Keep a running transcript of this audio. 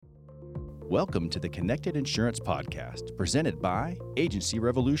Welcome to the Connected Insurance Podcast, presented by Agency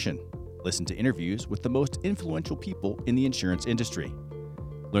Revolution. Listen to interviews with the most influential people in the insurance industry.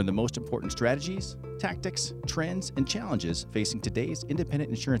 Learn the most important strategies, tactics, trends, and challenges facing today's independent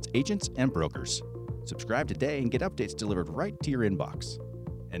insurance agents and brokers. Subscribe today and get updates delivered right to your inbox.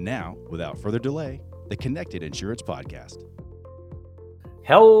 And now, without further delay, the Connected Insurance Podcast.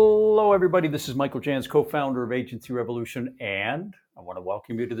 Hello, everybody. This is Michael Jans, co-founder of Agency Revolution, and I want to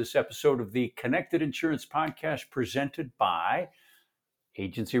welcome you to this episode of the Connected Insurance Podcast presented by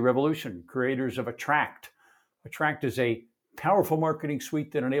Agency Revolution, creators of Attract. Attract is a powerful marketing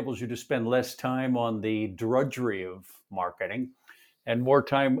suite that enables you to spend less time on the drudgery of marketing and more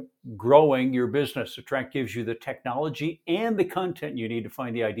time growing your business. Attract gives you the technology and the content you need to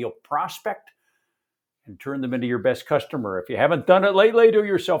find the ideal prospect and turn them into your best customer. If you haven't done it lately, do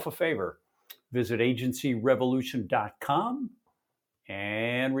yourself a favor. Visit agencyrevolution.com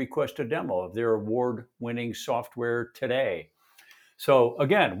and request a demo of their award-winning software today. So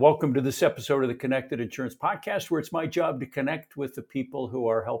again, welcome to this episode of the Connected Insurance Podcast, where it's my job to connect with the people who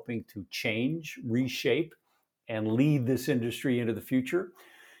are helping to change, reshape, and lead this industry into the future,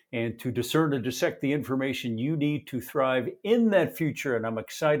 and to discern and dissect the information you need to thrive in that future. And I'm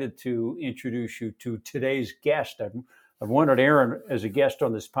excited to introduce you to today's guest. I've wanted Aaron as a guest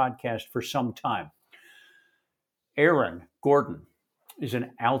on this podcast for some time. Aaron Gordon is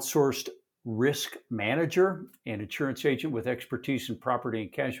an outsourced risk manager and insurance agent with expertise in property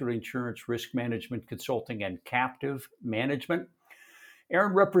and casualty insurance, risk management, consulting, and captive management.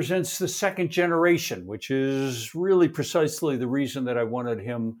 Aaron represents the second generation, which is really precisely the reason that I wanted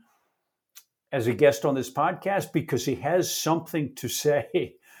him as a guest on this podcast, because he has something to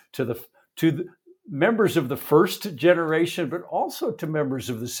say to the members of the first generation, but also to members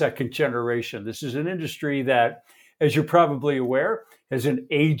of the second generation. This is an industry that, as you're probably aware, has an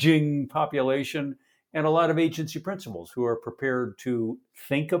aging population and a lot of agency principals who are prepared to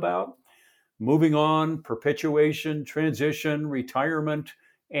think about moving on, perpetuation, transition, retirement,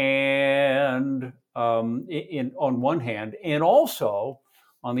 and on one hand, and also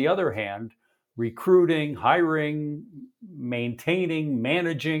on the other hand, recruiting, hiring, maintaining,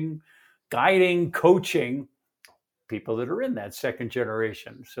 managing, guiding, coaching people that are in that second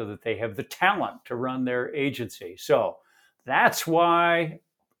generation so that they have the talent to run their agency. So that's why,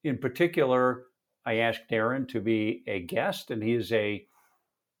 in particular, I asked Aaron to be a guest, and he is a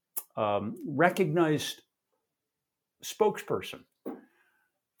recognized spokesperson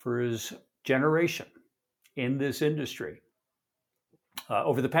for his generation in this industry.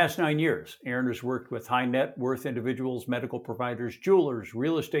 Over the past 9 years, Aaron has worked with high net worth individuals, medical providers, jewelers,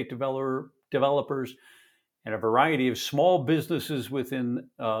 real estate developers, and a variety of small businesses within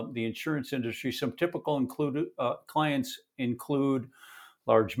the insurance industry. Some typical clients include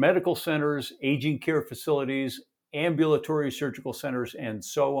large medical centers, aging care facilities, ambulatory surgical centers, and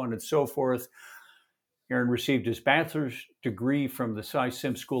so on and so forth. Aaron received his bachelor's degree from the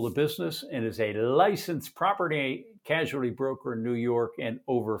Cy-Sim School of Business and is a licensed property casualty broker in New York and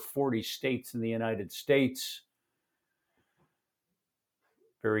over 40 states in the United States.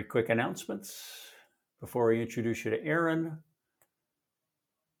 Very quick announcements before I introduce you to Aaron.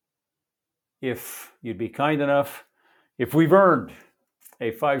 If you'd be kind enough, if we've earned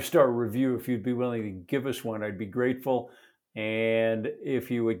a 5-star review, if you'd be willing to give us one, I'd be grateful. And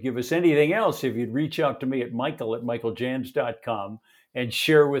if you would give us anything else, if you'd reach out to me at michael@michaeljans.com and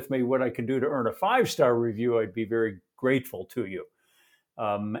share with me what I can do to earn a 5-star review, I'd be very grateful to you.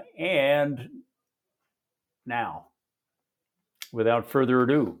 And now, without further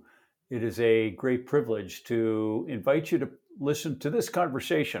ado, it is a great privilege to invite you to listen to this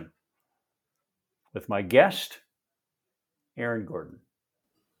conversation with my guest, Aaron Gordon.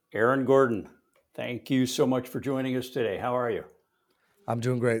 Aaron Gordon, thank you so much for joining us today. How are you? I'm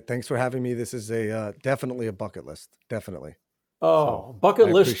doing great. Thanks for having me. This is definitely a bucket list. Definitely. Oh, bucket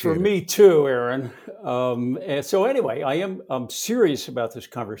list for me too, Aaron. And so anyway, I'm serious about this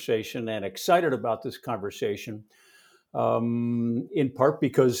conversation and excited about this conversation. In part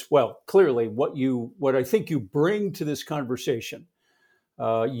because, well, clearly what I think you bring to this conversation,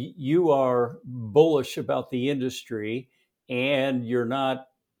 you are bullish about the industry, and you're not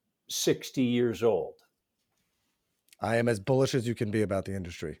 60 years old. I am as bullish as you can be about the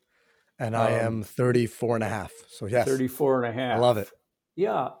industry. And I am 34 and a half. So yes. 34 and a half. I love it.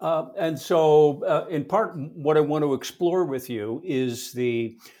 Yeah. And so in part, what I want to explore with you is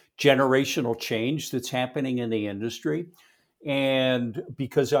the generational change that's happening in the industry. And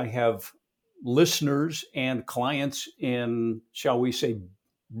because I have listeners and clients in, shall we say,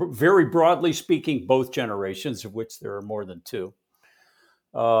 very broadly speaking, both generations, of which there are more than two,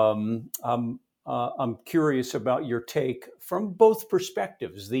 I'm curious about your take from both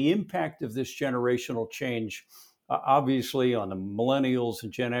perspectives, the impact of this generational change, obviously on the millennials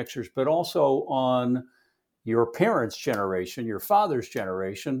and Gen Xers, but also on your parents' generation, your father's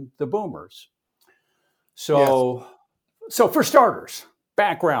generation, the boomers. Yes. So for starters,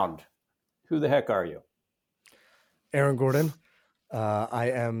 background, who the heck are you? Aaron Gordon.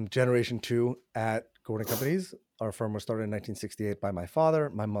 I am Generation 2 at Gordon Companies. Our firm was started in 1968 by my father.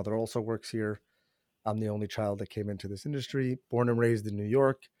 My mother also works here. I'm the only child that came into this industry, born and raised in New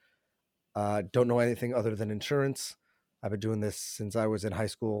York. Don't know anything other than insurance. I've been doing this since I was in high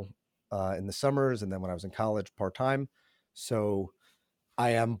school in the summers, and then when I was in college part-time. So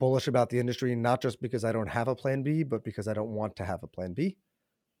I am bullish about the industry, not just because I don't have a plan B, but because I don't want to have a plan B.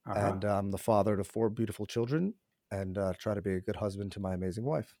 And I'm the father to 4 beautiful children, and try to be a good husband to my amazing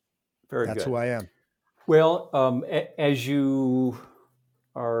wife. Very That's good. who I am. Well, as you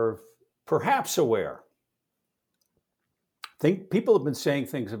are perhaps aware, I think people have been saying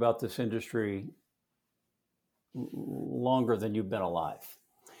things about this industry longer than you've been alive.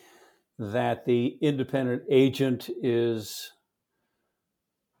 That the independent agent is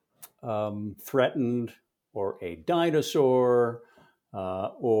threatened, or a dinosaur,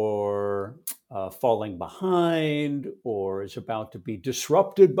 or falling behind, or is about to be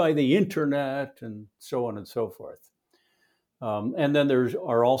disrupted by the internet, and so on and so forth. And then there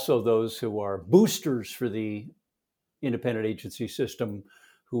are also those who are boosters for the independent agency system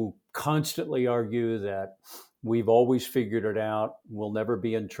who constantly argue that we've always figured it out, we'll never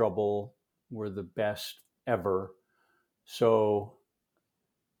be in trouble, we're the best ever. So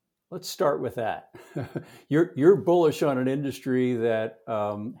let's start with that. You're bullish on an industry that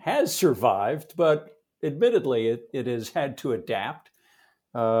has survived, but admittedly, it has had to adapt.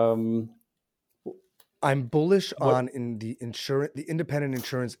 I'm bullish on the independent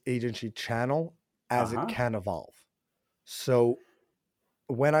insurance agency channel as it can evolve. So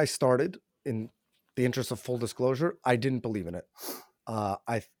when I started, in the interest of full disclosure, I didn't believe in it.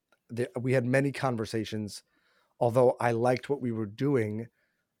 We had many conversations. Although I liked what we were doing,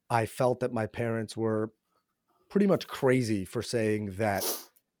 I felt that my parents were pretty much crazy for saying that,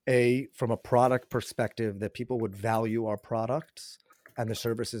 A, from a product perspective, that people would value our products and the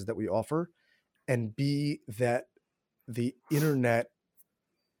services that we offer, and B, that the internet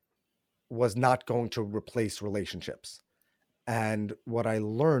was not going to replace relationships. And what I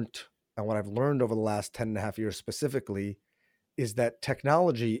learned, and what I've learned over the last 10 and a half years specifically, is that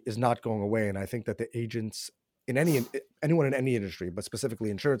technology is not going away. And I think that the agents anyone in any industry, but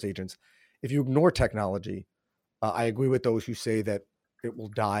specifically insurance agents, if you ignore technology, I agree with those who say that it will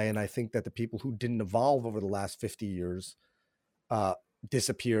die. And I think that the people who didn't evolve over the last 50 years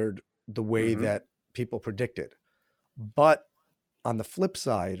disappeared the way that people predicted. But on the flip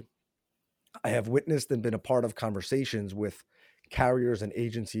side, I have witnessed and been a part of conversations with carriers and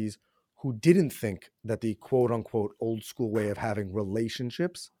agencies who didn't think that the quote unquote old school way of having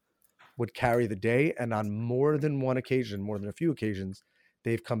relationships would carry the day. And on more than a few occasions,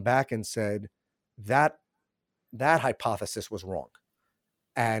 they've come back and said that hypothesis was wrong.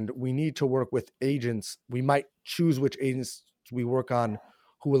 And we need to work with agents. We might choose which agents we work on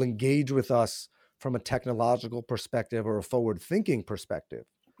who will engage with us from a technological perspective or a forward-thinking perspective,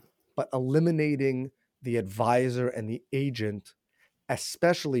 but eliminating the advisor and the agent,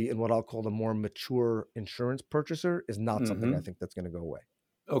 especially in what I'll call the more mature insurance purchaser, is not something I think that's going to go away.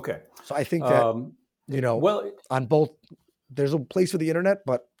 Okay. So I think that, on both, there's a place for the internet,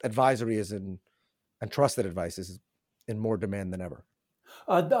 but advisory and trusted advice is in more demand than ever.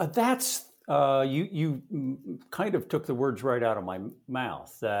 That's you kind of took the words right out of my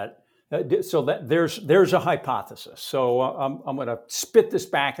mouth. So that there's a hypothesis. So I'm going to spit this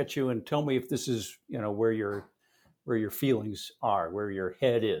back at you and tell me if this is where your feelings are, where your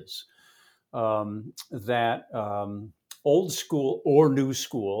head is. That old school or new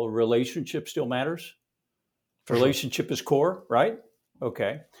school relationship still matters. For relationship sure. is core, right?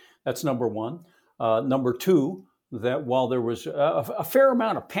 Okay, that's number one. Number two, that while there was a fair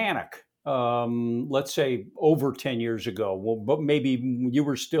amount of panic, let's say over 10 years ago, but maybe you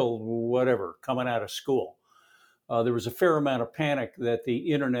were still coming out of school, there was a fair amount of panic that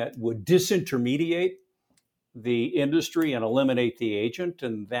the internet would disintermediate the industry and eliminate the agent,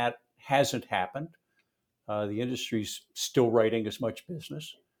 and that hasn't happened. The industry's still writing as much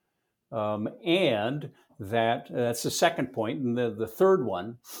business, and that's the second point. And the third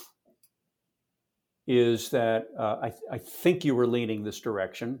one is that I think you were leaning this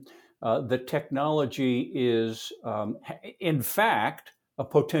direction. The technology is, in fact, a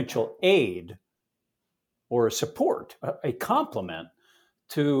potential aid or a support, a complement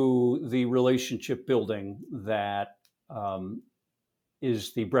to the relationship building that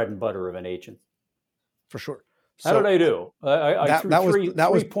is the bread and butter of an agent. For sure. How did I do? I threw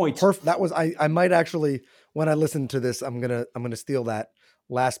three points. Perfect. That was I might actually, when I listen to this, I'm gonna steal that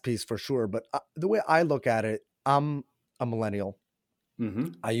last piece for sure. But the way I look at it, I'm a millennial. Mm-hmm.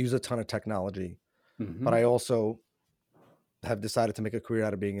 I use a ton of technology, Mm-hmm. but I also have decided to make a career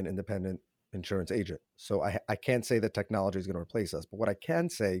out of being an independent insurance agent. So I can't say that technology is going to replace us, but what I can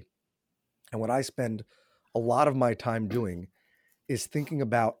say, and what I spend a lot of my time doing, is thinking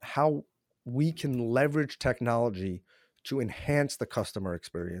about how we can leverage technology to enhance the customer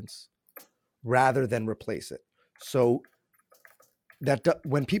experience rather than replace it. So that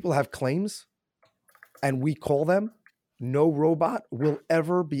when people have claims and we call them, no robot will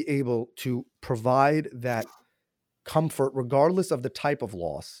ever be able to provide that comfort, regardless of the type of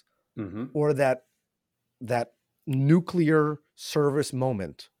loss, Mm-hmm. or that nuclear service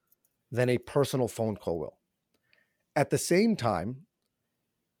moment, than a personal phone call will. At the same time,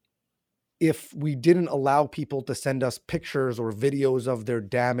 if we didn't allow people to send us pictures or videos of their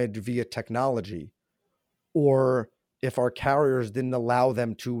damage via technology, or if our carriers didn't allow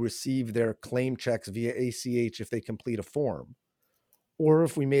them to receive their claim checks via ACH if they complete a form, or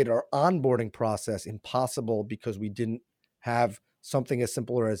if we made our onboarding process impossible because we didn't have something as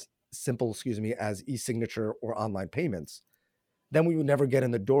simple as e-signature or online payments, then we would never get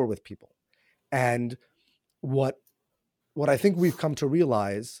in the door with people. And what I think we've come to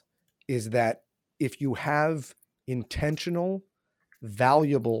realize is that if you have intentional,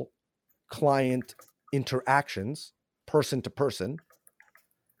 valuable client interactions, person to person,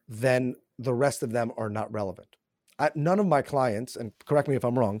 then the rest of them are not relevant. None of my clients, and correct me if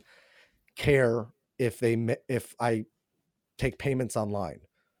I'm wrong, care if I take payments online.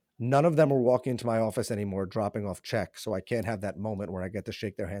 None of them are walking into my office anymore, dropping off checks, so I can't have that moment where I get to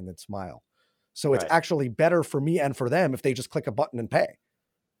shake their hand and smile. So it's actually better for me and for them if they just click a button and pay.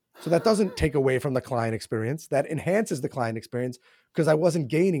 So that doesn't take away from the client experience. That enhances the client experience because I wasn't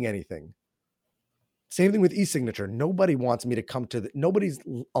gaining anything. Same thing with e-signature. Nobody wants me to come to nobody's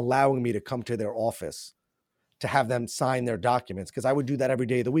allowing me to come to their office to have them sign their documents, because I would do that every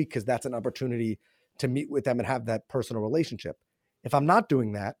day of the week because that's an opportunity to meet with them and have that personal relationship. If I'm not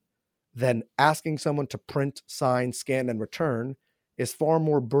doing that, then asking someone to print, sign, scan, and return is far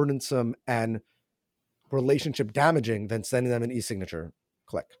more burdensome and relationship damaging than sending them an e-signature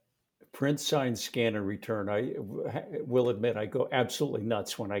click. Print, sign, scan, and return. I will admit I go absolutely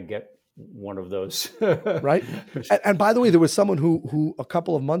nuts when I get one of those. Right. And by the way, there was someone who a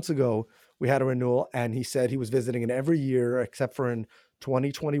couple of months ago, we had a renewal, and he said he was visiting, and every year except for in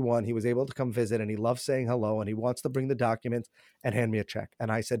 2021, he was able to come visit, and he loves saying hello, and he wants to bring the documents and hand me a check.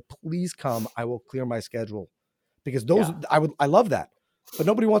 And I said, please come, I will clear my schedule, because I love that, but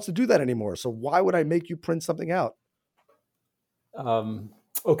nobody wants to do that anymore. So why would I make you print something out?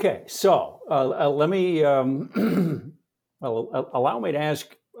 Okay. So let me, allow me to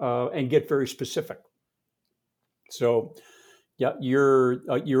ask and get very specific. So, yeah,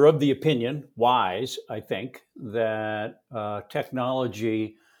 you're of the opinion, wise, I think, that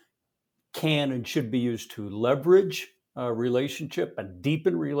technology can and should be used to leverage a relationship and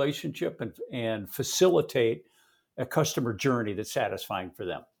deepen relationship and facilitate a customer journey that's satisfying for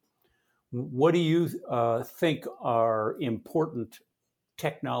them. What do you think are important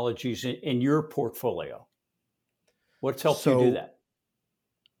technologies in your portfolio? What's helped you do that?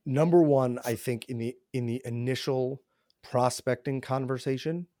 Number one, I think in the initial prospecting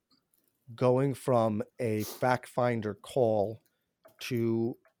conversation, going from a fact finder call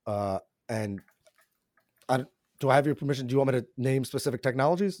to and do I have your permission? Do you want me to name specific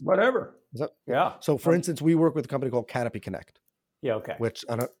technologies? Whatever. Yeah. So for instance, we work with a company called Canopy Connect. Yeah. Okay. Which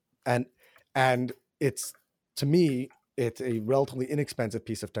and it's, to me, it's a relatively inexpensive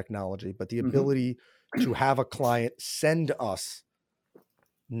piece of technology, but the ability to have a client send us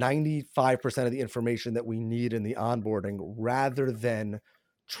 95% of the information that we need in the onboarding, rather than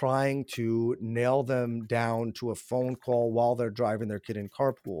trying to nail them down to a phone call while they're driving their kid in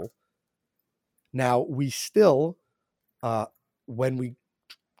carpool. Now, we still, when we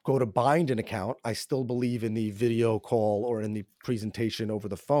go to bind an account, I still believe in the video call or in the presentation over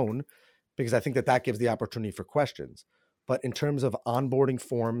the phone, because I think that gives the opportunity for questions. But in terms of onboarding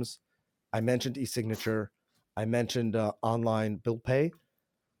forms, I mentioned e-signature, I mentioned online bill pay.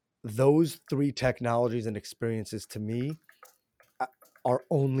 Those three technologies and experiences, to me, are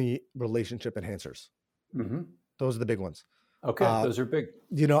only relationship enhancers. Mm-hmm. Those are the big ones. Okay, those are big.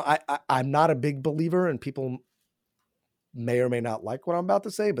 I'm not a big believer, and people may or may not like what I'm about to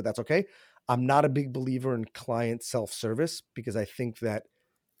say, but that's okay. I'm not a big believer in client self-service, because I think that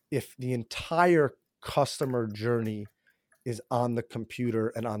if the entire customer journey is on the computer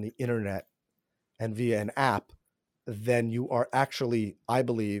and on the internet and via an app, then you are actually, I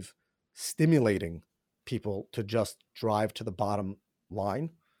believe, stimulating people to just drive to the bottom line.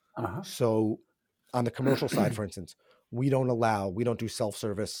 Uh-huh. So on the commercial side, for instance, we don't do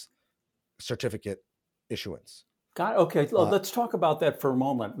self-service certificate issuance. Got it. Okay, let's talk about that for a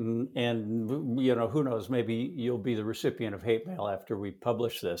moment. And who knows, maybe you'll be the recipient of hate mail after we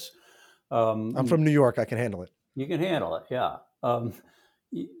publish this. I'm from New York. I can handle it. You can handle it, yeah.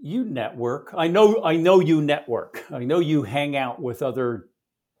 You network. I know you network. I know you hang out with other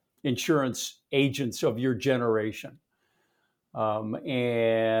insurance agents of your generation.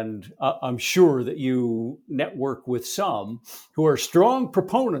 And I'm sure that you network with some who are strong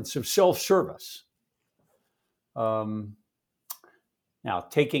proponents of self-service. Now,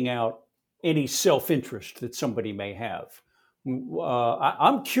 taking out any self-interest that somebody may have.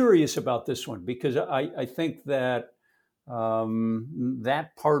 I'm curious about this one because I think that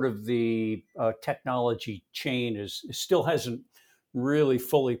that part of the technology chain still hasn't really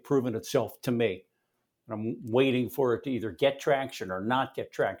fully proven itself to me. I'm waiting for it to either get traction or not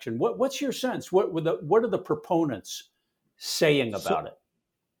get traction. What's your sense? What are the proponents saying about it?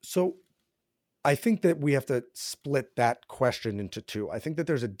 So I think that we have to split that question into two. I think that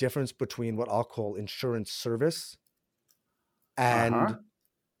there's a difference between what I'll call insurance service and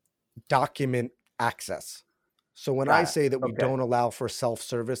document access. So when I say that we don't allow for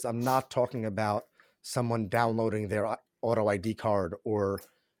self-service, I'm not talking about someone downloading their auto ID card or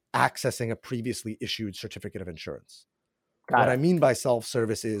accessing a previously issued certificate of insurance. What I mean by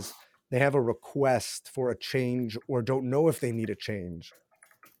self-service is they have a request for a change or don't know if they need a change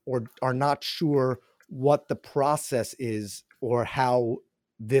or are not sure what the process is or how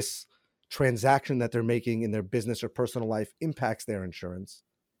this transaction that they're making in their business or personal life impacts their insurance.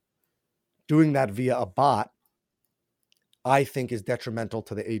 Doing that via a bot, I think, is detrimental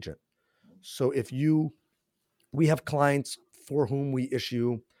to the agent. So we have clients for whom we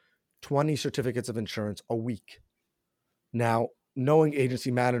issue 20 certificates of insurance a week. Now, knowing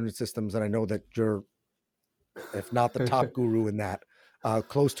agency management systems, and I know that you're, if not the top guru in that,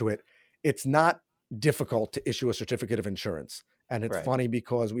 close to it, it's not difficult to issue a certificate of insurance. And it's funny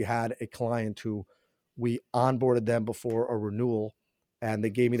because we had a client who we onboarded them before a renewal and they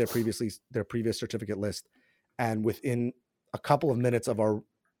gave me their previous certificate list. And within a couple of minutes of our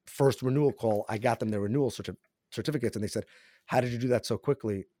first renewal call, I got them their renewal certificates and they said, "How did you do that so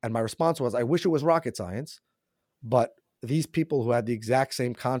quickly?" And my response was, I wish it was rocket science, but these people who had the exact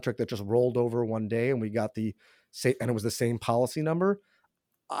same contract that just rolled over one day and we got and it was the same policy number,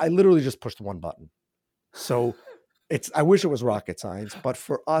 I literally just pushed one button. So I wish it was rocket science, but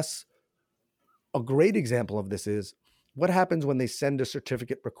for us, a great example of this is what happens when they send a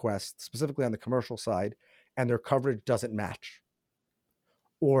certificate request, specifically on the commercial side, and their coverage doesn't match.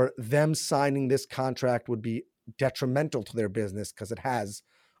 Or them signing this contract would be detrimental to their business because it has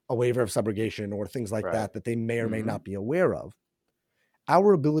a waiver of subrogation or things like that they may or may not be aware of.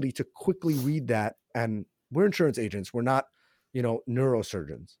 Our ability to quickly read that, and we're insurance agents, we're not,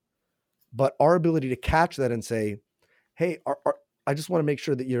 neurosurgeons, but our ability to catch that and say, hey, I just want to make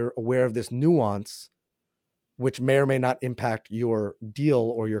sure that you're aware of this nuance, which may or may not impact your deal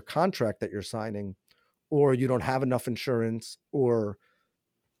or your contract that you're signing, or you don't have enough insurance, or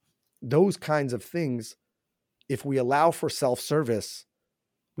those kinds of things. If we allow for self-service,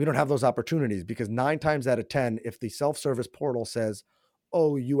 we don't have those opportunities because 9 times out of 10, if the self-service portal says,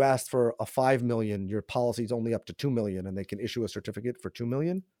 oh, you asked for a 5 million, your policy's only up to 2 million, and they can issue a certificate for 2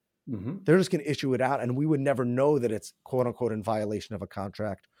 million, they're just going to issue it out. And we would never know that it's quote unquote in violation of a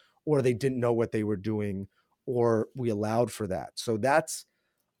contract, or they didn't know what they were doing, or we allowed for that. So that's,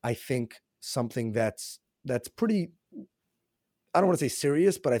 I think, something that's pretty, I don't want to say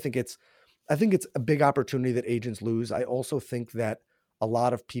serious, but I think it's a big opportunity that agents lose. I also think that a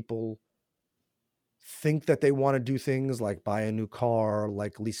lot of people think that they want to do things like buy a new car,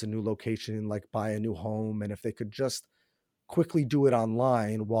 like lease a new location, like buy a new home. And if they could just quickly do it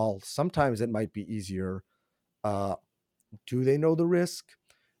online, while sometimes it might be easier, do they know the risk?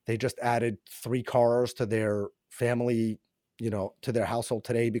 They just added 3 cars to their family, to their household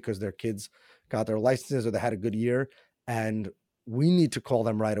today because their kids got their licenses or they had a good year. And we need to call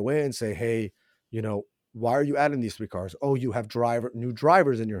them right away and say, hey, why are you adding these 3 cars? Oh, you have new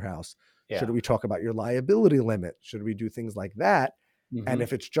drivers in your house. Yeah. Should we talk about your liability limit? Should we do things like that? And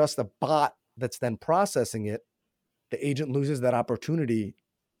if it's just a bot that's then processing it, the agent loses that opportunity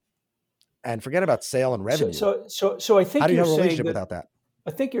and forget about sale and revenue. So I think how do you have a relationship without that?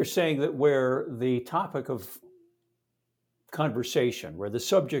 I think you're saying that where the topic of conversation where the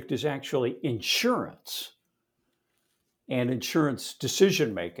subject is actually insurance and insurance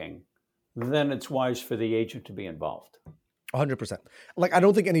decision making, then it's wise for the agent to be involved. 100%. Like, I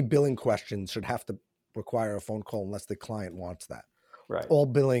don't think any billing questions should have to require a phone call unless the client wants that. Right. All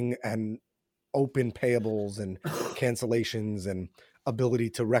billing and open payables and cancellations and ability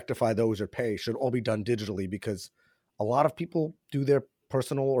to rectify those or pay should all be done digitally, because a lot of people do their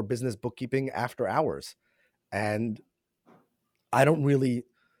personal or business bookkeeping after hours. And I don't really,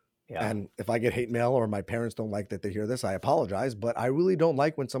 and if I get hate mail or my parents don't like that they hear this, I apologize, but I really don't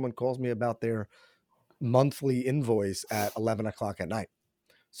like when someone calls me about their monthly invoice at 11 o'clock at night.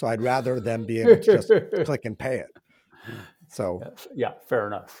 So I'd rather them be able to just click and pay it. So yeah, fair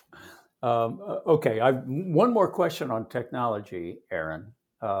enough. Okay, I've one more question on technology, Aaron.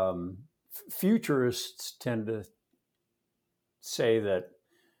 Futurists tend to say that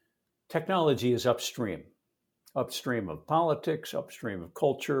technology is upstream of politics, upstream of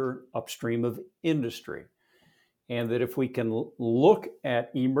culture, upstream of industry. And that if we can look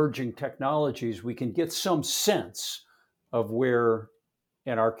at emerging technologies, we can get some sense of where,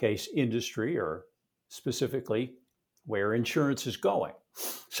 in our case, industry, or specifically where insurance is going.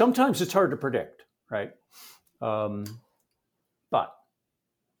 Sometimes it's hard to predict, right? But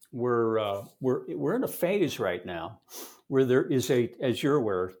we're in a phase right now where there is as you're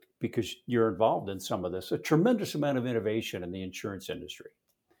aware, because you're involved in some of this, a tremendous amount of innovation in the insurance industry.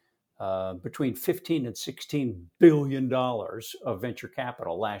 Between 15 and $16 billion of venture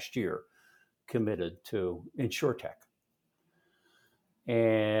capital last year committed to InsurTech.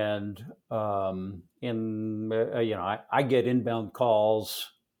 And I get inbound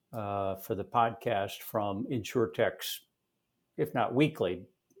calls for the podcast from InsurTechs, if not weekly,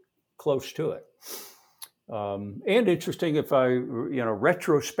 close to it. And interesting, if I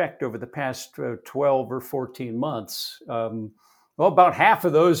retrospect over the past 12 or 14 months, well, about half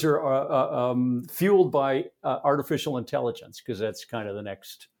of those are fueled by artificial intelligence, because that's kind of the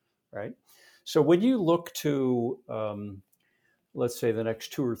next, right? So when you look to, let's say, the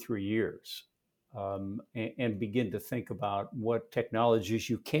next 2 or 3 years, and begin to think about what technologies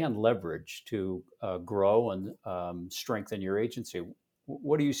you can leverage to grow and strengthen your agency,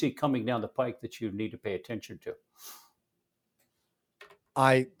 what do you see coming down the pike that you need to pay attention to?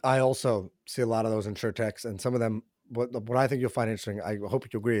 I also see a lot of those InsurTechs, and some of them, what I think you'll find interesting, I hope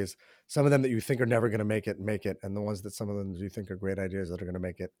you agree, is some of them that you think are never going to make it, and the ones that some of them you think are great ideas that are going to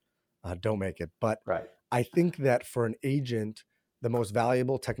make it, don't make it. But right. I think that for an agent, the most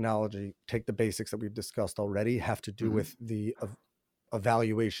valuable technology, take the basics that we've discussed already, have to do with the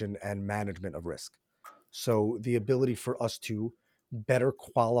evaluation and management of risk. So the ability for us to better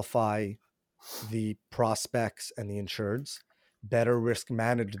qualify the prospects and the insureds, better risk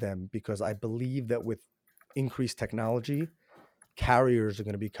manage them, because I believe that with increased technology, carriers are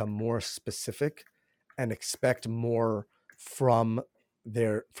going to become more specific and expect more from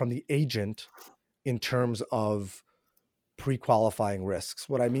the agent in terms of pre-qualifying risks.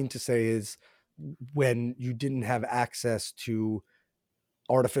 What I mean to say is, when you didn't have access to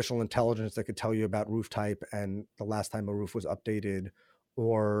artificial intelligence that could tell you about roof type and the last time a roof was updated,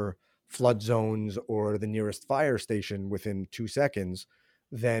 or flood zones, or the nearest fire station within 2 seconds,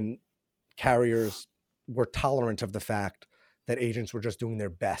 then carriers were tolerant of the fact that agents were just doing their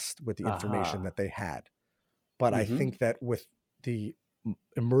best with the information that they had. But I think that with the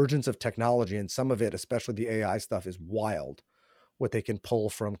emergence of technology, and some of it, especially the AI stuff, is wild, what they can pull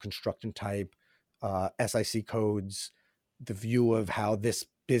from construction type, SIC codes, the view of how this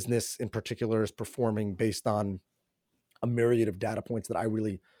business in particular is performing based on a myriad of data points that I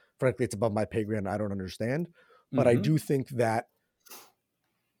really, frankly, it's above my pay grade and I don't understand. But I do think that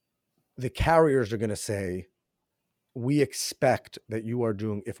the carriers are going to say, we expect that you are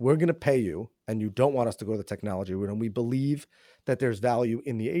doing, if we're going to pay you and you don't want us to go the technology route, and we believe that there's value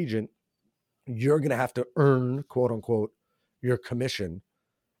in the agent, you're going to have to earn, quote unquote, your commission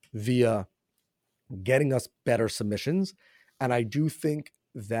via getting us better submissions. And I do think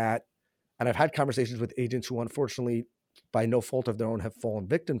that, and I've had conversations with agents who, unfortunately, by no fault of their own, have fallen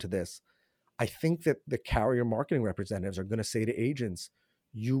victim to this. I think that the carrier marketing representatives are going to say to agents,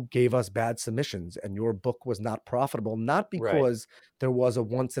 you gave us bad submissions and your book was not profitable, not because there was a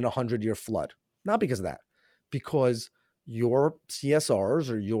once in 100-year flood, not because of that, because your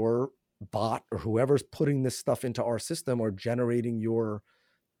CSRs or your bot or whoever's putting this stuff into our system or generating your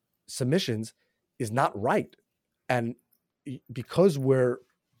submissions is not right. And because you're,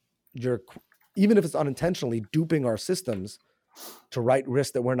 even if it's unintentionally, duping our systems to write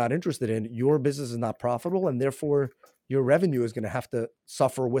risks that we're not interested in, your business is not profitable, and therefore your revenue is going to have to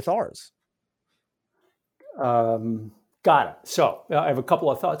suffer with ours. Got it. So I have a couple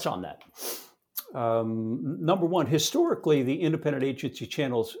of thoughts on that. Number one, historically, the independent agency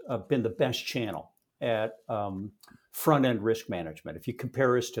channels have been the best channel at front-end risk management. If you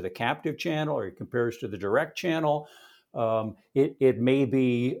compare us to the captive channel or you compare us to the direct channel, it may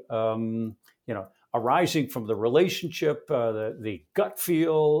be arising from the relationship, the gut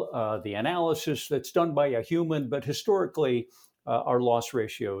feel, the analysis that's done by a human, but historically, our loss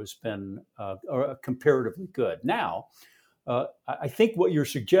ratio has been comparatively good. Now, I think what you're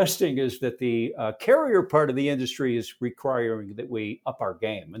suggesting is that the carrier part of the industry is requiring that we up our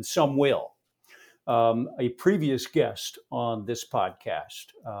game, and some will. A previous guest on this podcast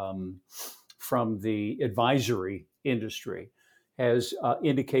from the advisory industry has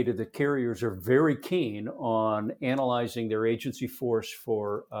indicated that carriers are very keen on analyzing their agency force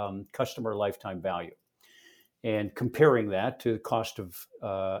for customer lifetime value and comparing that to the cost of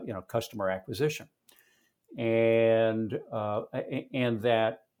customer acquisition. And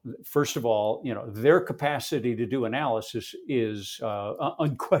that, first of all, their capacity to do analysis is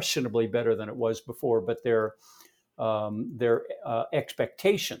unquestionably better than it was before. But their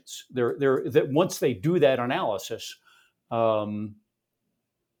expectations, that once they do that analysis, that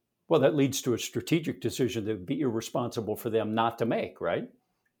leads to a strategic decision that would be irresponsible for them not to make, right?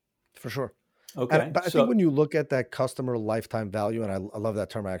 For sure. Okay. But I think when you look at that customer lifetime value, and I love that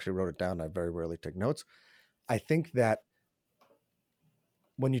term, I actually wrote it down. I very rarely take notes. I think that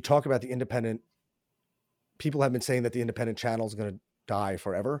when you talk about the independent, people have been saying that the independent channel is going to die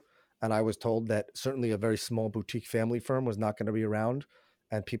forever. And I was told that certainly a very small boutique family firm was not going to be around,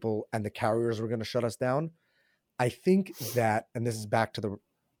 and the carriers were going to shut us down. I think that, and this is back to the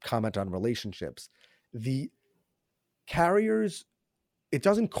comment on relationships, the carriers, it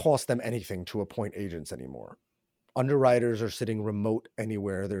doesn't cost them anything to appoint agents anymore. Underwriters are sitting remote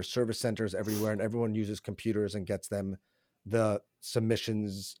anywhere. There's service centers everywhere, and everyone uses computers and gets them the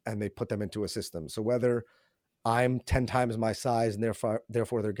submissions, and they put them into a system. So whether I'm 10 times my size and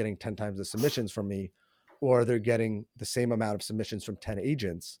therefore they're getting 10 times the submissions from me, or they're getting the same amount of submissions from 10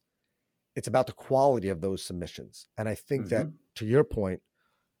 agents, it's about the quality of those submissions. And I think that, to your point,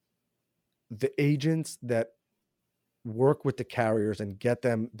 the agents that work with the carriers and get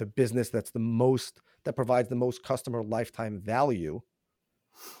them the business that provides the most customer lifetime value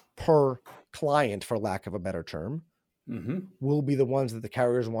per client, for lack of a better term, will be the ones that the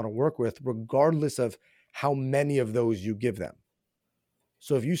carriers want to work with, regardless of how many of those you give them.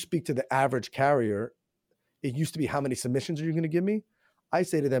 So if you speak to the average carrier, it used to be, how many submissions are you going to give me? I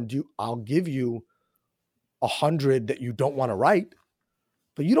say to them, I'll give you 100 that you don't want to write,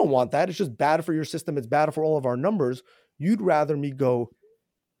 but you don't want that. It's just bad for your system. It's bad for all of our numbers. You'd rather me go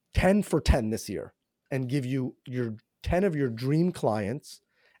 10 for 10 this year and give you your 10 of your dream clients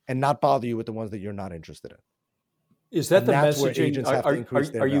and not bother you with the ones that you're not interested in. Is that the that's where messaging? agents have to increase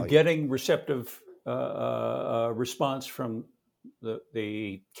their Are you value. getting receptive response from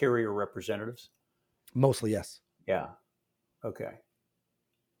the carrier representatives? Mostly, yes. Yeah. Okay.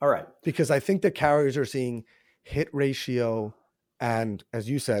 All right. Because I think the carriers are seeing hit ratio and, as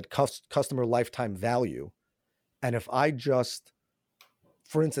you said, customer lifetime value. And if I just,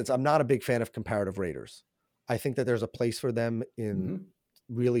 for instance, I'm not a big fan of comparative raters. I think that there's a place for them in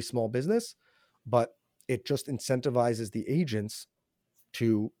really small business, but it just incentivizes the agents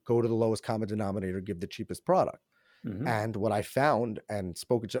to go to the lowest common denominator, give the cheapest product. And what I found, and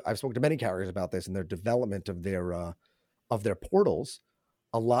I've spoken to many carriers about this in their development of their portals,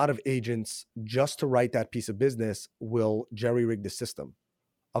 a lot of agents, just to write that piece of business, will jerry-rig the system.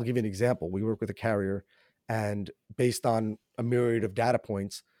 I'll give you an example. We work with a carrier, and based on a myriad of data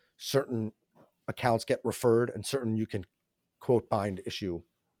points, certain accounts get referred and certain you can quote bind issue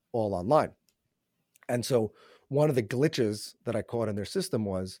all online. And so one of the glitches that I caught in their system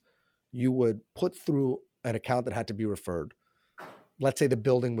was you would put through an account that had to be referred. Let's say the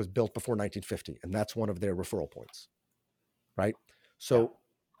building was built before 1950, and that's one of their referral points, right? So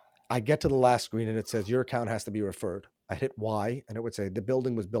I get to the last screen and it says your account has to be referred. I hit Y and it would say the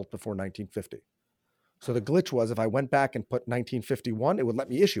building was built before 1950. So the glitch was if I went back and put 1951, it would let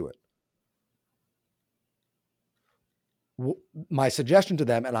me issue it. My suggestion to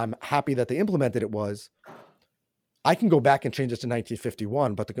them, and I'm happy that they implemented it, was I can go back and change this to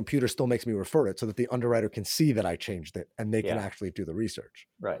 1951, but the computer still makes me refer it so that the underwriter can see that I changed it and they can actually do the research.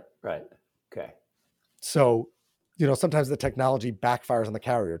 Right. Okay. So, sometimes the technology backfires on the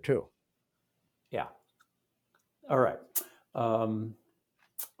carrier too. Yeah. All right. I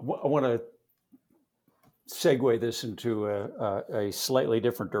want to segue this into a slightly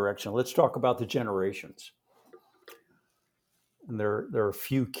different direction. Let's talk about the generations. And there are a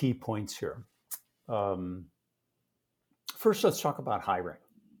few key points here. First, let's talk about hiring.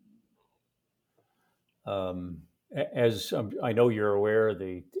 As I know you're aware,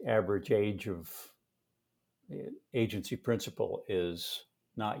 the average age of agency principal is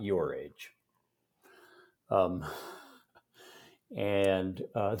not your age. And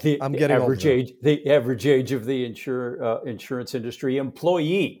I'm getting average age, the average age of the insurance industry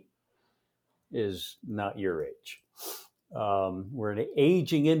employee is not your age. We're an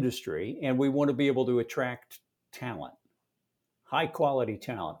aging industry, and we want to be able to attract talent, high quality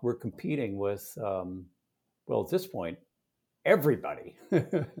talent. We're competing with, well, at this point, everybody.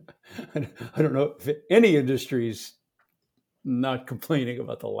 I don't know if any industry's not complaining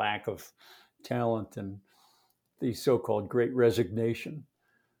about the lack of talent and the so-called Great Resignation.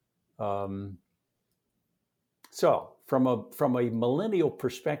 So, from a millennial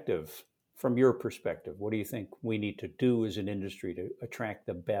perspective, from your perspective, what do you think we need to do as an industry to attract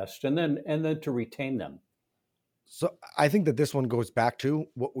the best, and then to retain them? So, I think that this one goes back to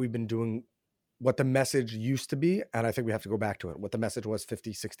what we've been doing, what the message used to be, and I think we have to go back to it. What the message was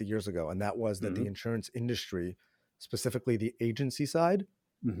 50, 60 years ago, and that was that the insurance industry, specifically the agency side,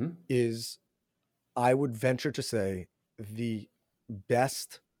 is, I would venture to say, the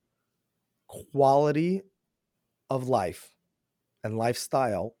best quality of life and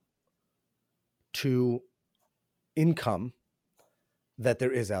lifestyle to income that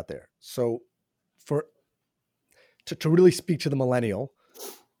there is out there. So to really speak to the millennial,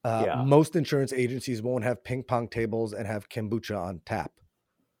 most insurance agencies won't have ping pong tables and have kombucha on tap.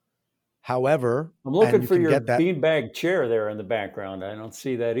 However, I'm looking for your beanbag chair there in the background. I don't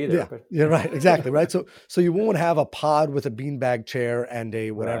see that either. Yeah, you're right. Exactly. Right. So you won't have a pod with a beanbag chair and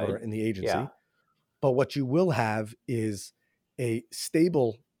a whatever in the agency. Yeah. But what you will have is a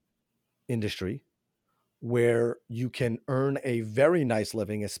stable industry where you can earn a very nice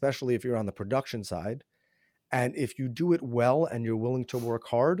living, especially if you're on the production side. And if you do it well and you're willing to work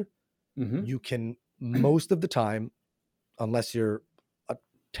hard, you can, most of the time, unless you're a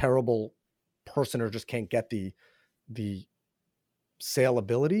terrible person or just can't get the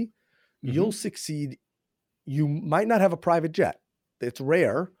saleability, you'll succeed. You might not have a private jet. It's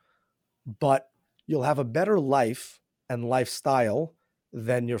rare, but you'll have a better life and lifestyle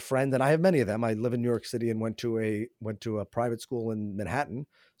than your friend. And I have many of them. I live in New York City and went to a private school in Manhattan.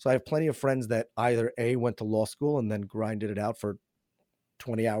 So I have plenty of friends that either A, went to law school and then grinded it out for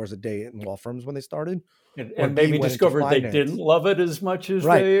 20 hours a day in law firms when they started. And maybe discovered they didn't love it as much as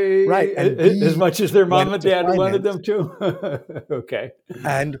as much as their mom and dad wanted them to. Okay.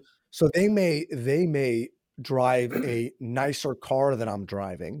 And so they may drive a nicer car than I'm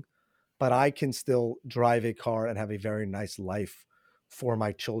driving, but I can still drive a car and have a very nice life for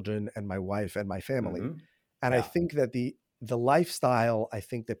my children and my wife and my family. And I think that the lifestyle, I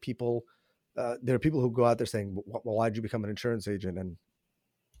think that people, there are people who go out there saying, well, why'd you become an insurance agent?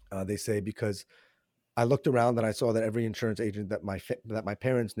 And they say, because I looked around and I saw that every insurance agent that my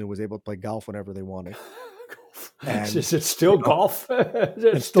parents knew was able to play golf whenever they wanted. And, is it still golf?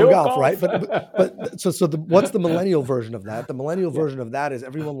 It's still golf, right? But what's the millennial version of that? The millennial version of that is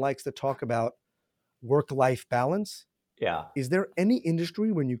everyone likes to talk about work-life balance. Yeah. Is there any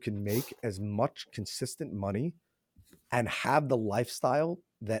industry when you can make as much consistent money and have the lifestyle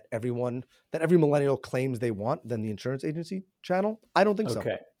that every millennial claims they want than the insurance agency channel? I don't think so.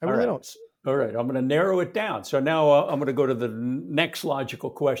 I really don't. All right. I'm going to narrow it down. So now I'm going to go to the next logical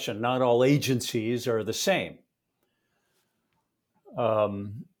question. Not all agencies are the same.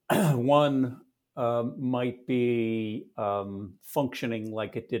 One might be functioning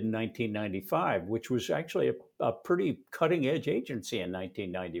like it did in 1995, which was actually a pretty cutting edge agency in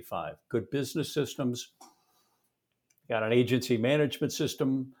 1995. Good business systems, got an agency management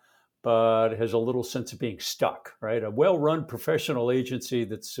system, but has a little sense of being stuck, right? A well-run professional agency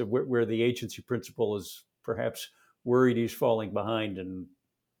that's where the agency principal is perhaps worried he's falling behind and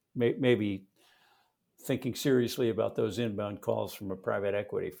maybe thinking seriously about those inbound calls from a private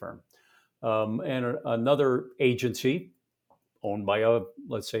equity firm. And another agency owned by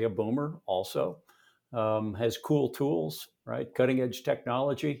let's say a boomer also, has cool tools, right? Cutting edge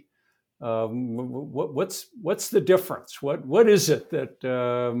technology. What's the difference? What is it that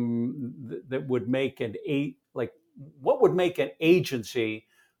that would make what would make an agency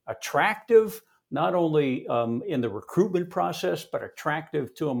attractive, not only in the recruitment process, but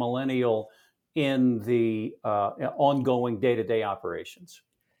attractive to a millennial in the ongoing day-to-day operations?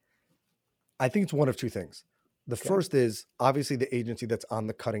 I think it's one of two things. The first is obviously the agency that's on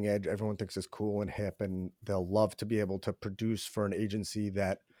the cutting edge. Everyone thinks is cool and hip, and they'll love to be able to produce for an agency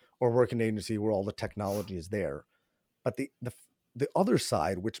or work in an agency where all the technology is there. But the other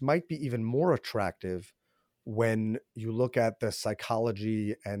side, which might be even more attractive, when you look at the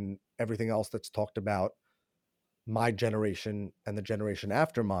psychology and everything else that's talked about my generation and the generation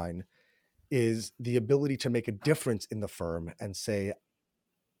after mine, is the ability to make a difference in the firm and say,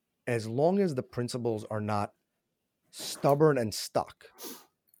 as long as the principles are not stubborn and stuck.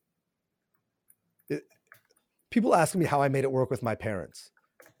 People ask me how I made it work with my parents.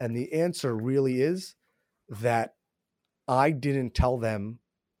 And the answer really is that I didn't tell them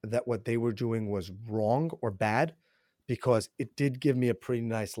that what they were doing was wrong or bad, because it did give me a pretty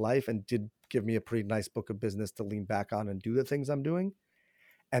nice life and did give me a pretty nice book of business to lean back on and do the things I'm doing.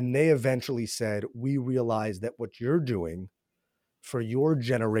 And they eventually said, we realize that what you're doing for your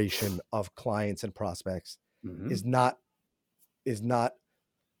generation of clients and prospects is not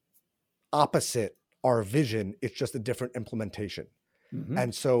opposite our vision. It's just a different implementation.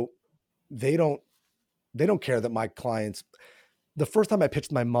 And so they don't care that my clients, the first time I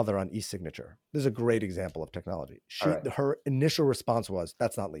pitched my mother on e-signature, this is a great example of technology. Her initial response was,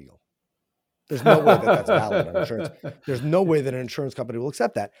 that's not legal. There's no way that that's valid on insurance. There's no way that an insurance company will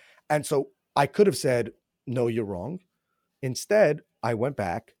accept that. And so I could have said, no, you're wrong. Instead, I went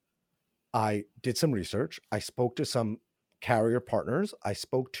back, I did some research. I spoke to some carrier partners. I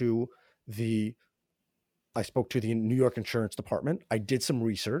spoke to the New York Insurance Department. I did some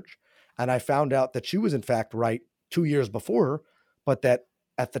research, and I found out that she was in fact right 2 years before her, but that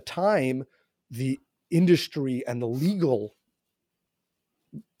at the time, the industry and the legal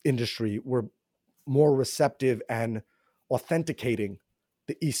industry were more receptive and authenticating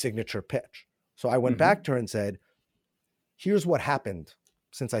the e-signature pitch. So I went back to her and said, here's what happened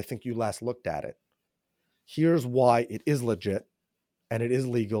since I think you last looked at it. Here's why it is legit and it is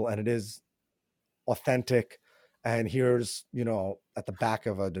legal and it is authentic. And here's, at the back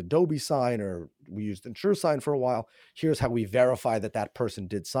of an Adobe sign, or we used InsureSign for a while, here's how we verify that that person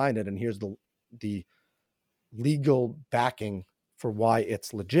did sign it. And here's the legal backing for why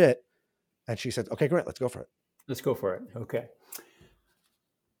it's legit. And she said, okay, great, let's go for it. Let's go for it. Okay.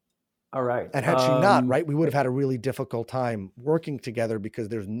 All right. And had she not, right, we would have had a really difficult time working together, because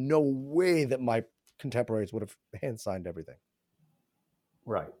there's no way that my contemporaries would have hand signed everything.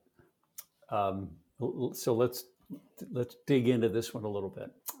 Right. So let's dig into this one a little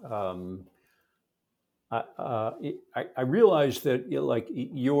bit. I realized that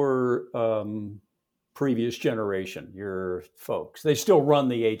your previous generation, your folks, they still run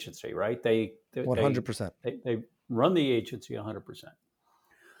the agency, right? They 100%. They run the agency 100%.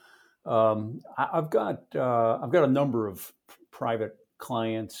 I've got a number of private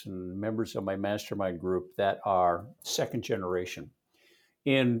clients and members of my mastermind group that are second generation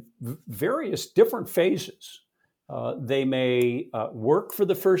in various different phases. They may work for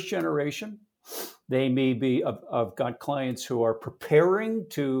the first generation. They may be, I've got clients who are preparing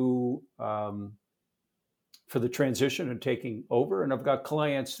to for the transition and taking over. And I've got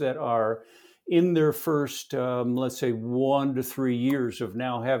clients that are in their first, let's say, 1 to 3 years of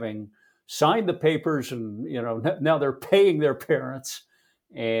now having signed the papers, and now they're paying their parents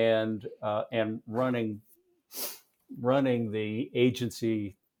and running the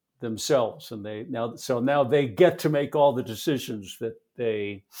agency themselves. And now they get to make all the decisions that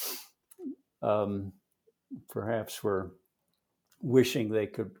they perhaps were wishing they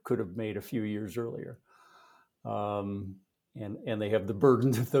could have made a few years earlier. And they have the burden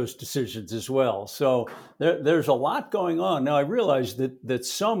of those decisions as well. So there's a lot going on. Now I realize that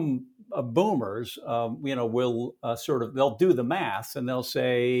some boomers, will they'll do the math and they'll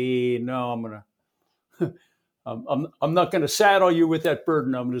say, no, I'm not going to saddle you with that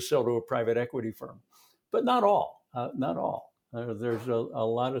burden. I'm going to sell to a private equity firm, but not all. There's a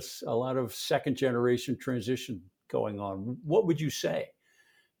lot of second generation transition going on. What would you say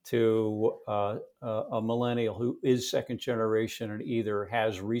to a millennial who is second generation and either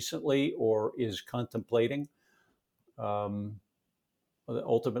has recently or is contemplating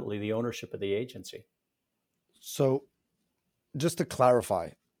ultimately the ownership of the agency? So just to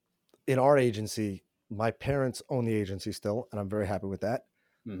clarify, in our agency, my parents own the agency still, and I'm very happy with that.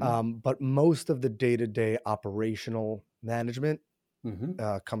 But most of the day-to-day operational management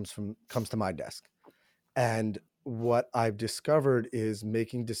comes to my desk. And what I've discovered is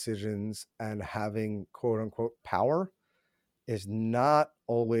making decisions and having quote unquote power is not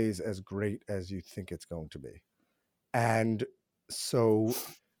always as great as you think it's going to be. And so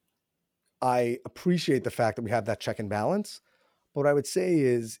I appreciate the fact that we have that check and balance. But what I would say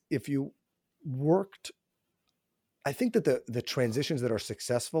is, if you worked, I think that the transitions that are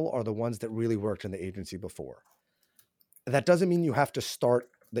successful are the ones that really worked in the agency before. That doesn't mean you have to start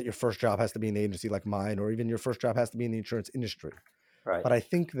that your first job has to be in the agency like mine, or even your first job has to be in the insurance industry. Right. But I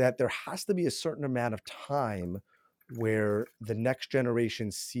think that there has to be a certain amount of time where the next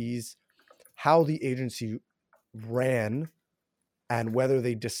generation sees how the agency ran and whether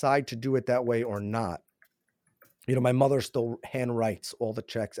they decide to do it that way or not. My mother still hand writes all the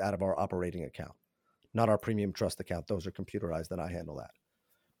checks out of our operating account, not our premium trust account. Those are computerized and I handle that.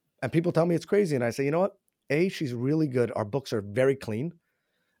 And people tell me it's crazy. And I say, you know what? A, she's really good. Our books are very clean.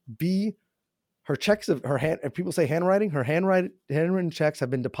 B, her checks of her hand, and people say handwriting, her handwritten checks have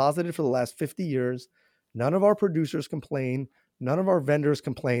been deposited for the last 50 years. None of our producers complain. None of our vendors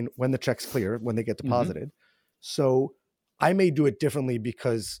complain when the checks clear, when they get deposited. Mm-hmm. So I may do it differently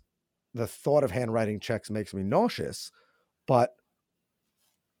because the thought of handwriting checks makes me nauseous, but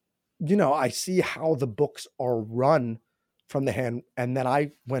I see how the books are run from the hand. And then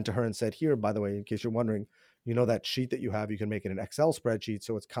I went to her and said, here, by the way, in case you're wondering, that sheet that you have, you can make it an Excel spreadsheet.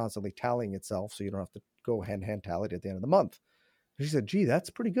 So it's constantly tallying itself. So you don't have to go hand tally it at the end of the month. And she said, gee, that's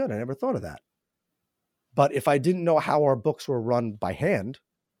pretty good. I never thought of that. But if I didn't know how our books were run by hand,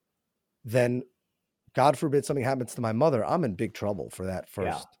 then God forbid something happens to my mother, I'm in big trouble for that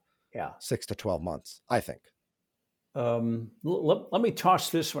first 6 to 12 months, I think. Let me toss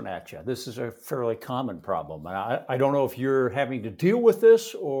this one at you. This is a fairly common problem. And I don't know if you're having to deal with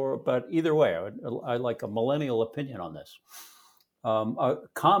this but either way, I'd like a millennial opinion on this. A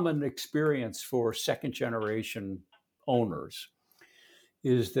common experience for second generation owners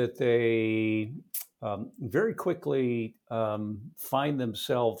is that they very quickly find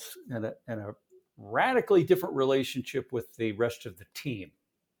themselves in a radically different relationship with the rest of the team,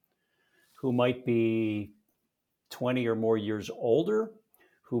 who might be 20 or more years older,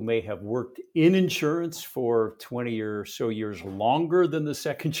 who may have worked in insurance for 20 or so years longer than the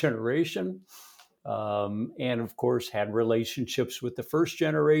second generation, and of course had relationships with the first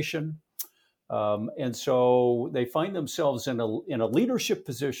generation. And so they find themselves in a leadership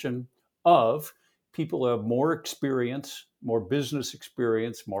position of people who have more experience, more business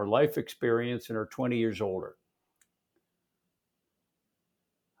experience, more life experience, and are 20 years older.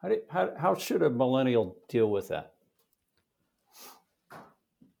 How should a millennial deal with that?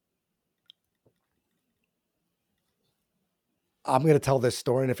 I'm going to tell this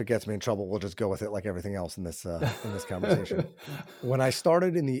story, and if it gets me in trouble, we'll just go with it like everything else in this conversation. When I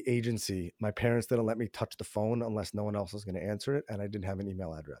started in the agency, my parents didn't let me touch the phone unless no one else was going to answer it, and I didn't have an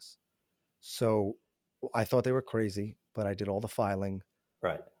email address. So I thought they were crazy, but I did all the filing.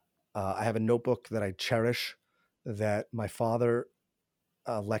 Right. I have a notebook that I cherish that my father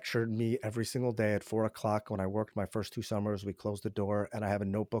lectured me every single day at 4:00 when I worked my first 2 summers. We closed the door, and I have a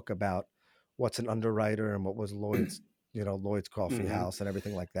notebook about what's an underwriter and what was Lloyd's Coffee mm-hmm. House and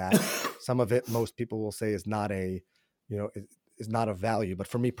everything like that. Some of it, most people will say is not a value, but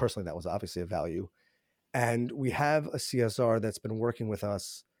for me personally, that was obviously a value. And we have a CSR that's been working with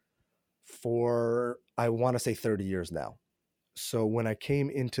us for, I want to say 30 years now. So when I came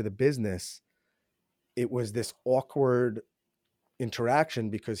into the business, it was this awkward interaction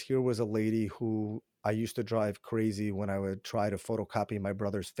because here was a lady who I used to drive crazy when I would try to photocopy my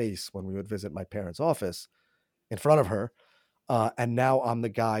brother's face when we would visit my parents' office in front of her. And now I'm the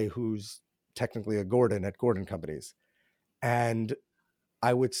guy who's technically a Gordon at Gordon Companies. And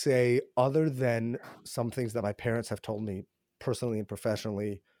I would say, other than some things that my parents have told me personally and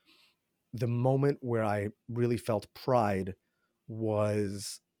professionally, the moment where I really felt pride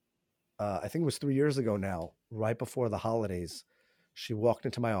was, I think it was 3 years ago now, right before the holidays. She walked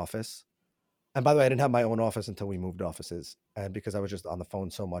into my office. And by the way, I didn't have my own office until we moved offices. And because I was just on the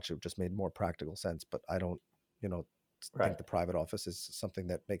phone so much, it just made more practical sense. But I don't, I think the private office is something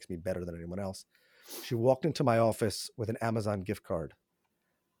that makes me better than anyone else. She walked into my office with an Amazon gift card.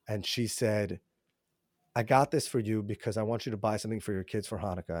 And she said, I got this for you because I want you to buy something for your kids for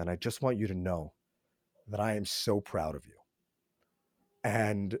Hanukkah. And I just want you to know that I am so proud of you.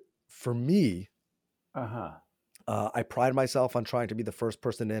 And for me, I pride myself on trying to be the first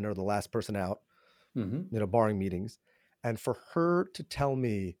person in or the last person out, mm-hmm. Barring meetings. And for her to tell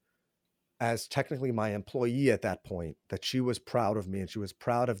me, as technically my employee at that point, that she was proud of me and she was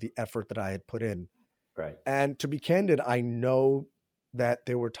proud of the effort that I had put in. Right. And to be candid, I know that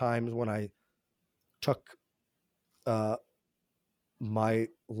there were times when I took my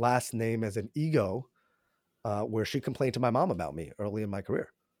last name as an ego, where she complained to my mom about me early in my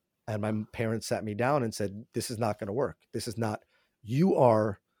career. And my parents sat me down and said, this is not going to work. This is not, you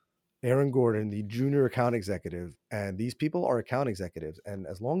are Aaron Gordon, the junior account executive, and these people are account executives. And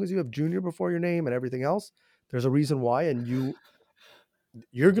as long as you have junior before your name and everything else, there's a reason why. And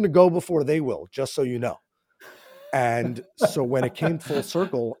you're going to go before they will, just so you know. And so when it came full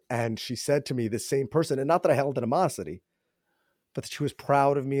circle and she said to me, the same person, and not that I held animosity, but that she was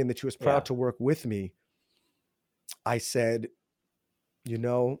proud of me and that she was proud to work with me, I said,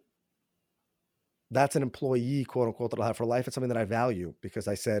 that's an employee, quote unquote, that I'll have for life. It's something that I value, because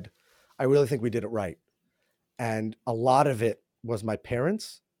I said, I really think we did it right. And a lot of it was my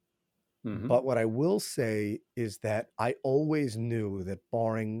parents. Mm-hmm. But what I will say is that I always knew that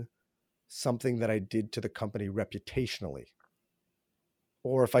barring something that I did to the company reputationally,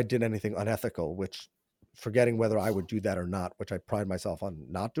 or if I did anything unethical, which, forgetting whether I would do that or not, which I pride myself on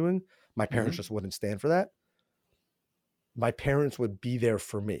not doing, my parents just wouldn't stand for that. My parents would be there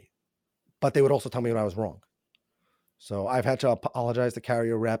for me, but they would also tell me when I was wrong. So I've had to apologize to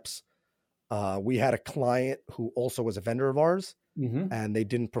carrier reps. We had a client who also was a vendor of ours, and they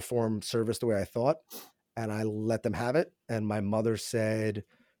didn't perform service the way I thought, and I let them have it. And my mother said,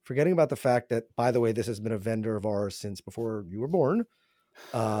 forgetting about the fact that, by the way, this has been a vendor of ours since before you were born,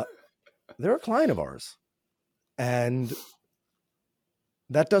 they're a client of ours. And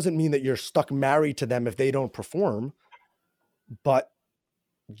that doesn't mean that you're stuck married to them if they don't perform, but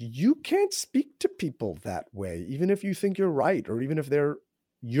you can't speak to people that way, even if you think you're right, or even if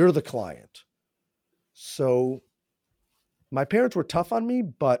you're the client. So my parents were tough on me,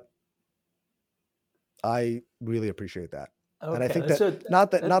 but I really appreciate that. Okay. And I think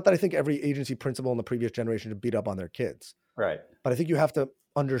not that I think every agency principal in the previous generation should beat up on their kids. Right. But I think you have to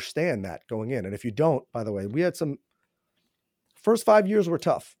understand that going in. And if you don't, by the way, we had some first 5 years were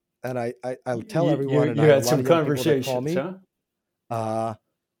tough. And I tell everyone, and you had some conversations, call me, huh?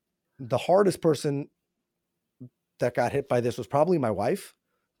 The hardest person that got hit by this was probably my wife,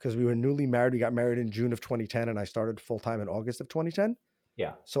 because we were newly married. We got married in June of 2010, and I started full-time in August of 2010.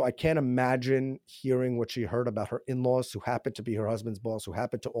 Yeah. So I can't imagine hearing what she heard about her in-laws, who happened to be her husband's boss, who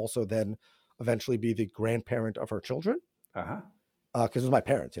happened to also then eventually be the grandparent of her children. Uh-huh. Because it was my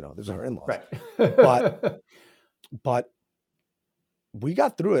parents, these are her in-laws. Right. but we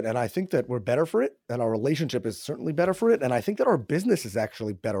got through it, and I think that we're better for it, and our relationship is certainly better for it, and I think that our business is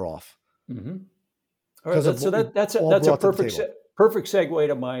actually better off. Mm-hmm. All right, so that's a perfect segue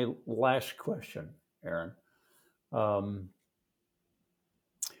to my last question, Aaron.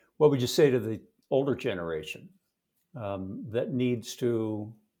 What would you say to the older generation that needs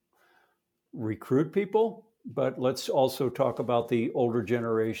to recruit people, but let's also talk about the older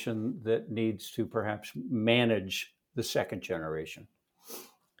generation that needs to perhaps manage the second generation?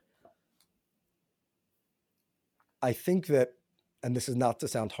 I think that, and this is not to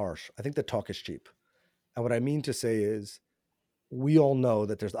sound harsh, I think that talk is cheap. And what I mean to say is, we all know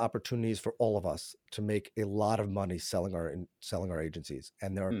that there's opportunities for all of us to make a lot of money selling our agencies.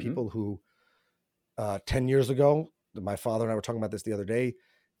 And there are people who 10 years ago, my father and I were talking about this the other day,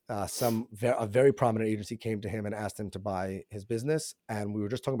 a very prominent agency came to him and asked him to buy his business. And we were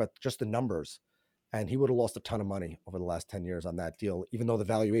just talking about just the numbers. And he would have lost a ton of money over the last 10 years on that deal, even though the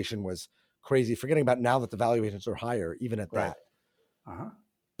valuation was crazy, forgetting about now that the valuations are higher, even at that. Uh-huh.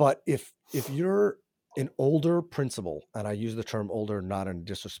 But if you're an older principal, and I use the term older not in a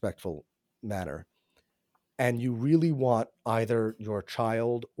disrespectful manner, and you really want either your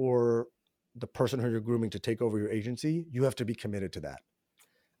child or the person who you're grooming to take over your agency, you have to be committed to that.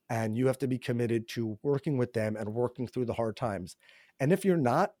 And you have to be committed to working with them and working through the hard times. And if you're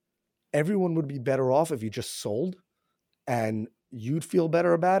not, everyone would be better off if you just sold, and you'd feel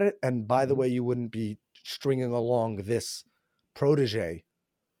better about it. And by the way, you wouldn't be stringing along this protege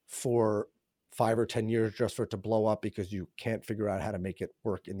for 5 or 10 years just for it to blow up because you can't figure out how to make it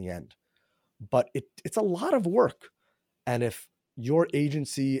work in the end. But it's a lot of work. And if your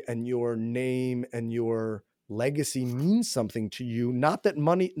agency and your name and your legacy means something to you, not that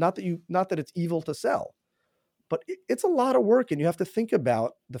it's evil to sell, but it's a lot of work. And you have to think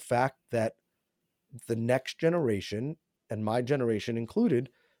about the fact that the next generation, and my generation included,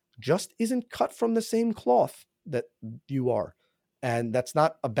 just isn't cut from the same cloth that you are. And that's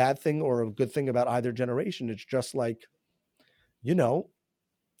not a bad thing or a good thing about either generation. It's just like,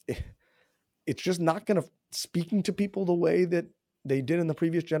 it's just not going to, speaking to people the way that they did in the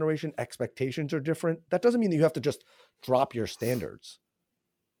previous generation, expectations are different. That doesn't mean that you have to just drop your standards.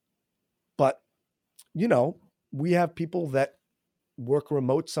 But, we have people that work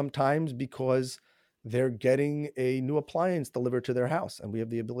remote sometimes because they're getting a new appliance delivered to their house, and we have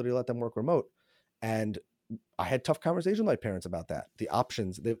the ability to let them work remote. And I had tough conversations with my parents about that. The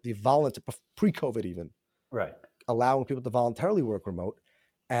options, the voluntary, pre-COVID even, right, allowing people to voluntarily work remote.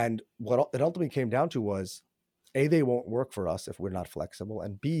 And what it ultimately came down to was, A, they won't work for us if we're not flexible.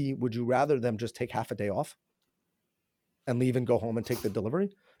 And B, would you rather them just take half a day off and leave and go home and take the delivery?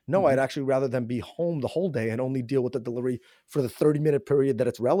 No, I'd actually rather them be home the whole day and only deal with the delivery for the 30-minute period that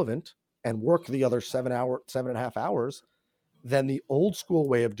it's relevant and work the other 7.5 hours than the old school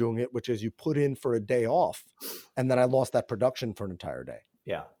way of doing it, which is you put in for a day off, and then I lost that production for an entire day.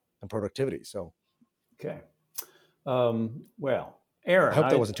 Yeah. And productivity. So, okay. Well, Aaron, I hope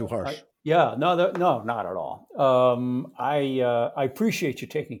that wasn't too harsh. No, not at all. I appreciate you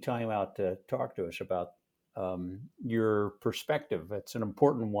taking time out to talk to us about your perspective. It's an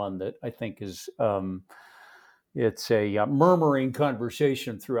important one that I think is it's a murmuring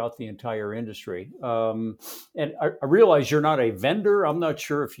conversation throughout the entire industry. And I realize you're not a vendor. I'm not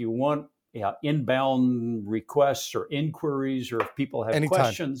sure if you want inbound requests or inquiries, or if people have Anytime.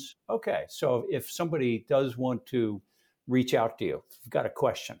 questions. Okay, so if somebody does want to reach out to you, if you've got a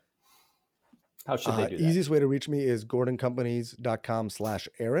question, how should they do that? Easiest way to reach me is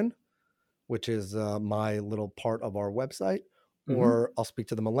gordoncompanies.com/Aaron, which is my little part of our website. Or I'll speak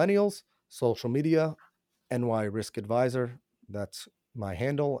to the millennials, social media, NY Risk Advisor. That's my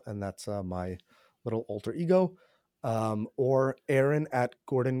handle, and that's my little alter ego. Or Aaron at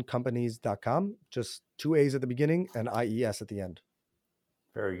gordoncompanies.com. Just 2 A's at the beginning and IES at the end.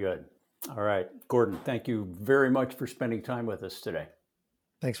 Very good. All right, Gordon, thank you very much for spending time with us today.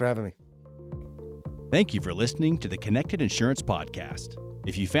 Thanks for having me. Thank you for listening to the Connected Insurance Podcast.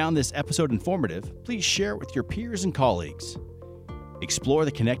 If you found this episode informative, please share it with your peers and colleagues. Explore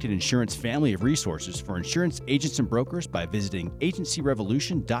the Connected Insurance family of resources for insurance agents and brokers by visiting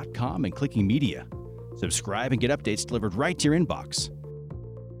agencyrevolution.com and clicking media. Subscribe and get updates delivered right to your inbox.